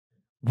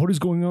What is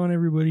going on,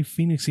 everybody?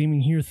 Phoenix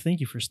Gaming here.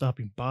 Thank you for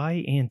stopping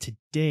by. And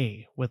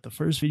today, with the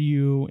first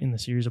video in the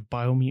series of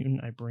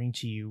Biomutant, I bring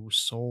to you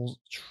Soul's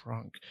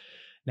Trunk.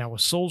 Now,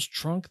 with Soul's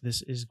Trunk,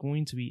 this is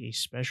going to be a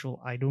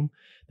special item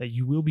that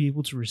you will be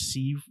able to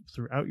receive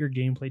throughout your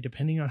gameplay.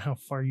 Depending on how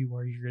far you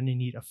are, you're going to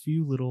need a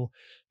few little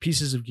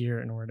pieces of gear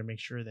in order to make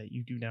sure that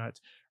you do not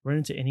run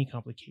into any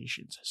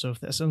complications. So if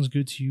that sounds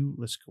good to you,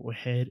 let's go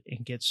ahead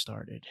and get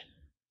started.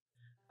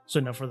 So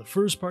now for the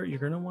first part, you're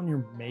going to want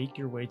to make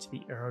your way to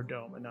the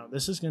Aerodome. And now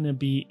this is going to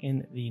be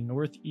in the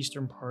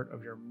northeastern part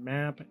of your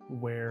map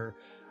where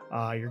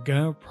you're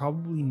going to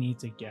probably need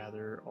to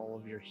gather all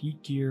of your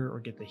heat gear or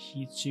get the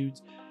heat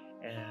suits.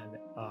 And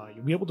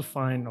you'll be able to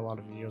find a lot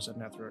of videos on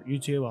that throughout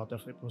YouTube. I'll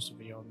definitely post a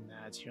video on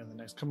that here in the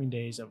next coming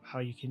days of how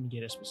you can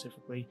get it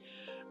specifically.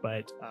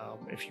 But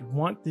if you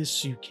want this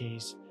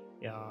suitcase,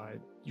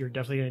 you're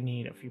definitely going to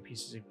need a few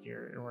pieces of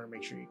gear in order to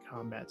make sure you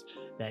combat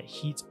that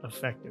heat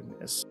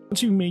effectiveness.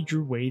 Once you made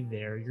your way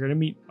there, you're going to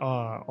meet,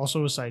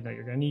 also a side note,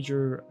 you're going to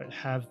need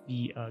have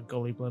the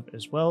gully blimp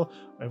as well,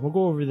 and we'll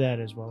go over that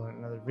as well in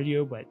another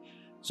video. But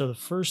so the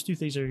first two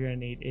things that you're going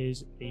to need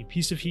is a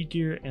piece of heat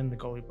gear and the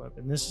gully blimp,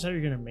 and this is how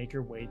you're going to make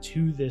your way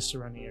to this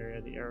surrounding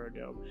area, the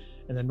Aerodome,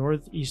 in the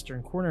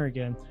northeastern corner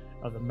again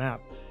of the map.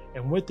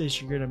 And with this,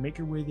 you're going to make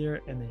your way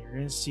there, and then you're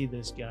going to see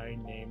this guy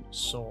named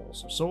Soul.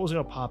 So Soul is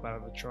going to pop out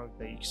of the trunk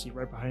that you can see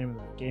right behind him in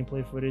the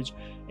gameplay footage,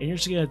 and you're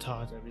just going to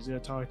talk to him. He's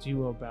going to talk to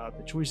you about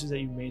the choices that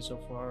you've made so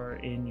far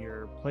in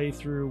your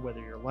playthrough,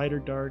 whether you're light or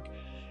dark,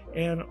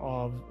 and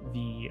of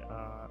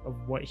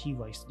what he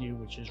likes to do,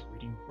 which is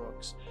reading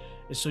books.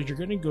 And so you're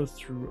going to go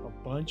through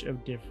a bunch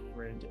of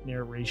different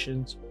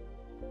narrations,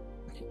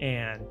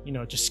 and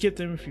just skip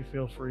them if you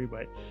feel free,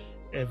 but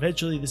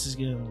eventually this is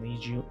going to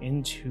lead you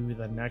into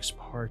the next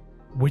part,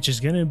 which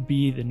is going to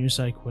be the new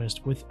side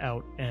quest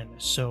Without End.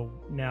 So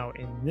now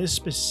in this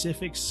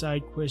specific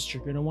side quest,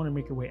 you're going to want to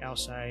make your way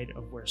outside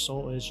of where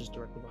Soul is, just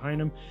directly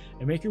behind him,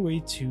 and make your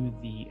way to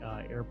the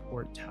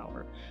airport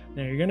tower.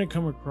 Now you're going to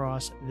come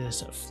across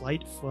this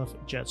Flight Fluff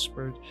jet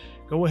spurt.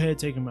 Go ahead,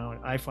 take him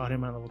out. I fought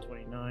him at level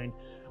 29.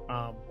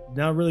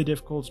 Not really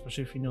difficult,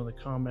 especially if you know the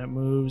combat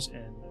moves,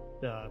 and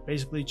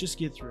basically just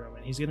get through him.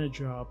 And he's going to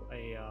drop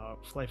a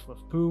Flight Fluff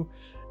poo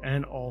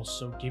and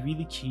also give you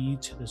the key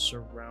to the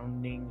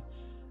surrounding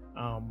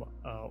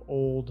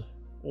old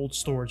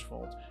storage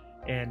vault.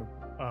 And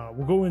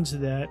we'll go into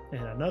that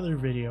in another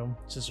video,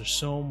 since there's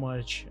so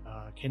much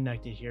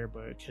connected here,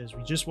 but because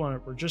we're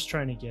just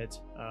trying to get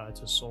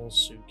to Soul's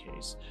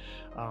suitcase.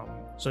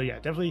 So yeah,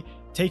 definitely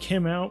take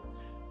him out,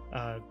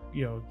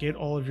 get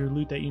all of your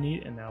loot that you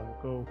need, and now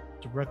we'll go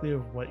directly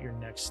over what your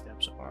next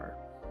steps are.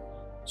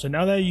 So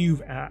now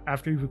that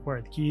after you've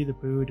acquired the key, the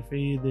poo,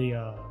 defeated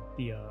the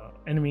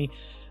enemy,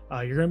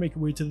 you're gonna make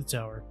your way to the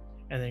tower,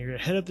 and then you're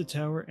gonna head up the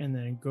tower and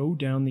then go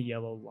down the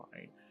yellow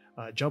line.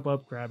 Jump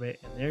up, grab it,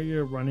 and there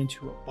you're gonna run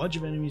into a bunch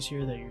of enemies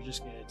here that you're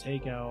just gonna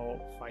take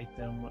out, fight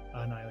them,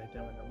 annihilate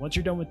them, and then once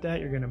you're done with that,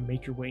 you're gonna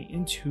make your way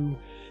into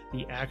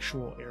the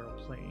actual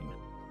airplane.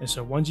 And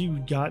so once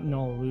you've gotten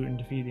all the loot and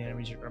defeated the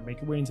enemies, you're gonna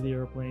make your way into the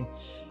airplane,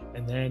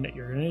 and then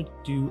you're gonna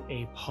do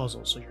a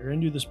puzzle. So you're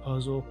gonna do this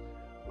puzzle.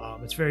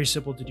 It's very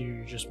simple to do.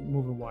 You're just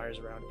moving wires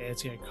around, and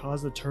it's going to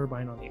cause the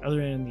turbine on the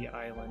other end of the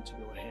island to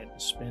go ahead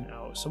and spin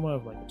out somewhat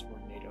of like a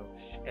tornado.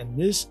 And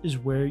this is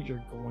where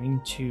you're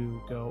going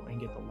to go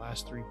and get the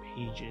last 3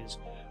 pages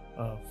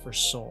for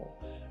Soul.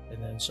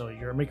 And then so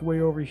you're making your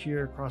way over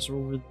here, cross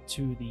over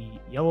to the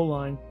yellow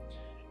line,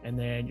 and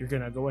then you're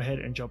going to go ahead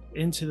and jump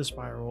into the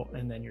spiral,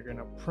 and then you're going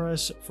to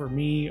press, for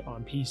me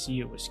on PC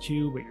it was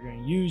Q, but you're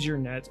going to use your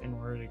net in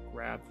order to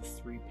grab the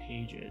 3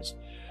 pages.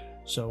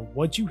 So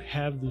once you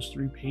have those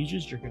 3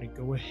 pages, you're going to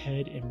go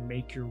ahead and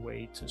make your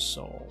way to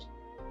Soul.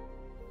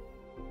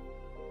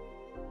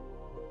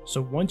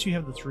 So once you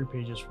have the 3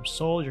 pages from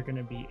Soul, you're going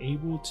to be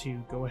able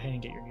to go ahead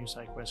and get your new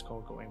side quest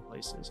called Going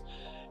Places.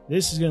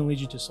 This is going to lead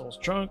you to Soul's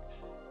Trunk,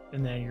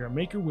 and then you're going to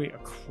make your way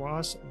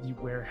across the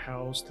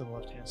warehouse to the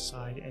left hand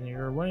side, and you're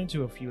going to run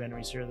into a few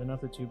enemies here. They're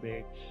nothing too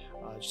big,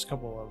 just a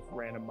couple of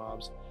random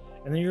mobs.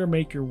 And then you're gonna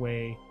make your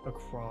way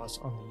across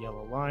on the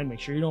yellow line. Make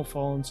sure you don't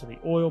fall into the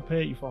oil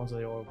pit. You fall into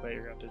the oil pit,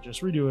 you're gonna have to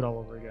just redo it all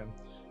over again.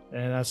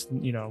 And that's,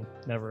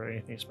 never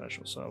anything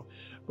special. So,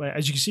 but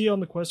as you can see on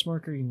the quest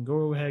marker, you can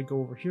go ahead, go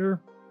over here,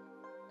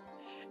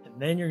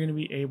 and then you're gonna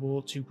be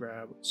able to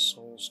grab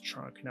Soul's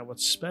Trunk. Now,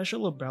 what's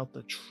special about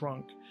the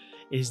trunk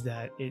is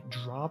that it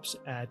drops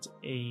at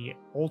a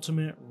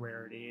ultimate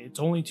rarity. It's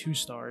only 2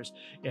 stars.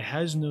 It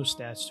has no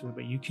stats to it,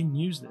 but you can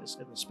use this.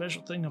 And the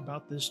special thing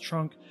about this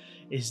trunk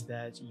is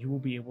that you will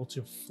be able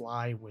to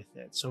fly with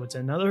it. So it's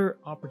another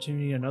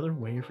opportunity, another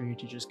way for you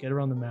to just get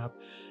around the map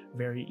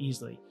very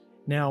easily.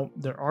 Now,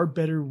 there are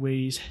better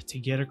ways to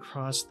get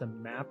across the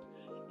map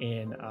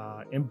in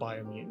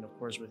Biomutant, of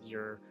course, with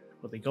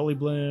the gully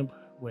blimp,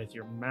 with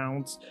your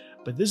mounts,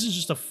 but this is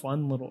just a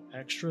fun little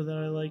extra that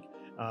I like.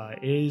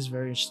 It is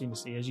very interesting to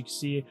see. As you can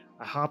see,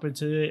 I hop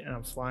into it and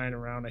I'm flying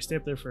around. I stay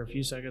up there for a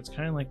few seconds,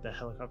 kind of like the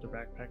helicopter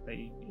backpack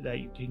that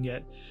you can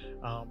get.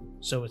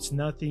 So it's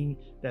nothing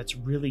that's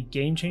really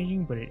game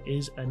changing, but it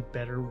is a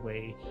better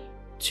way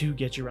to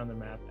get you around the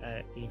map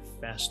at a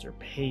faster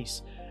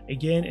pace.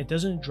 Again, it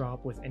doesn't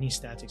drop with any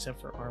stats except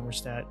for armor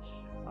stat.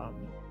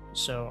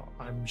 So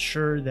I'm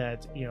sure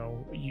that, you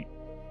know,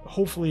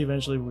 hopefully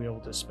eventually we'll be able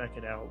to spec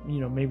it out, you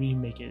know, maybe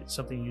make it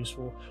something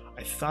useful.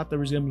 I thought there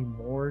was going to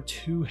be more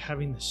to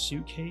having the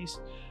suitcase,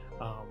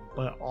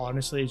 but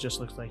honestly it just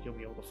looks like you'll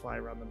be able to fly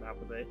around the map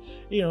with it.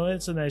 You know,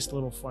 it's a nice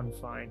little fun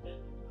find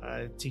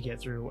to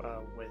get through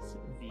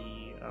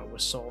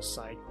with Soul's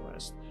side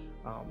quest,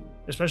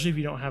 especially if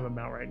you don't have a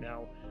mount right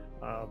now.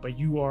 But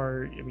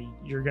you're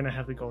gonna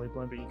have the gully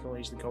blimp, but you can only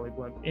use the gully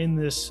blimp in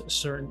this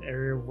certain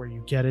area where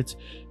you get it,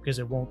 because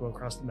it won't go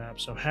across the map.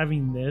 So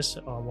having this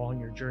along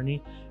your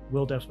journey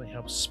will definitely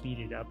help speed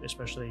it up,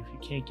 especially if you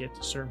can't get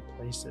to certain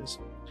places.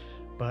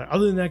 But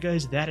other than that,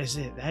 guys, that is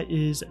it. That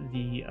is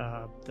the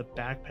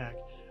backpack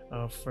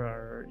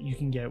for you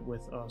can get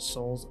with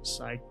Soul's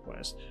side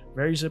quest.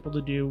 Very simple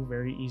to do,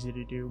 very easy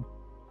to do.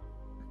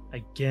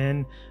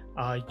 Again,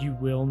 you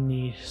will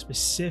need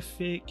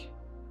specific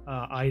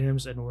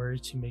items in order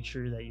to make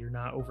sure that you're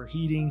not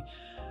overheating,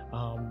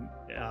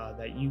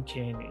 that you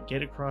can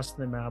get across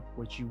the map,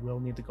 which you will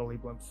need the gully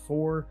blimp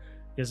for,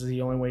 because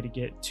the only way to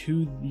get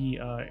to the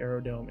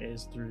aerodome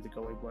is through the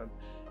gully blimp.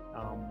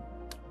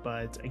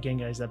 But again,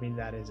 guys, I mean,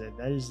 that is it.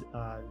 That is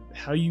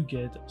how you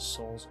get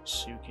Soul's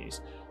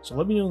suitcase. So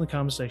let me know in the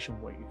comment section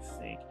what you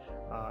think.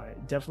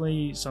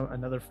 Definitely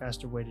another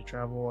faster way to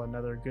travel,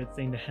 another good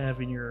thing to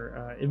have in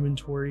your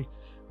inventory,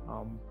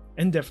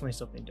 and definitely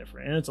something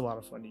different. And it's a lot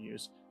of fun to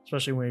use,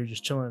 especially when you're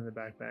just chilling in the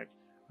backpack.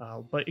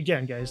 But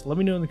again, guys, let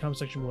me know in the comment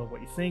section below what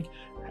you think,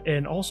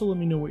 and also let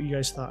me know what you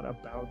guys thought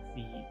about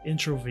the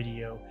intro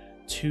video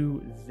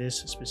to this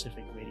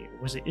specific video.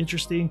 Was it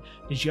interesting?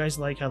 Did you guys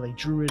like how they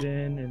drew it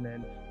in, and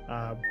then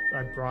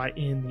I brought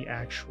in the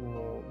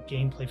actual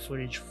gameplay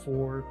footage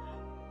for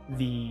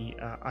the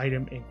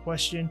item in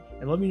question?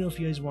 And let me know if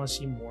you guys want to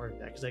see more of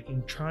that, because I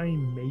can try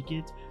and make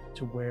it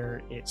to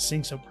where it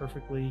syncs up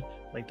perfectly,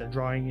 like the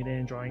drawing in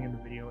the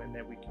video, and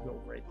then we can go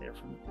right there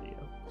from the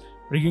video.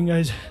 But again,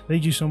 guys,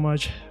 thank you so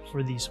much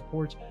for the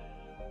support.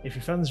 If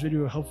you found this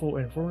video helpful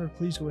and informative,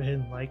 please go ahead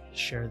and like,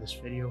 share this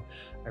video.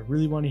 I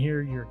really want to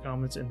hear your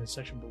comments in the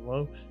section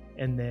below.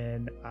 And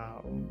then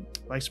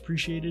likes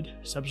appreciated,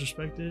 subs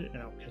respected,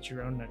 and I'll catch you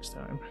around next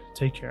time.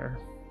 Take care.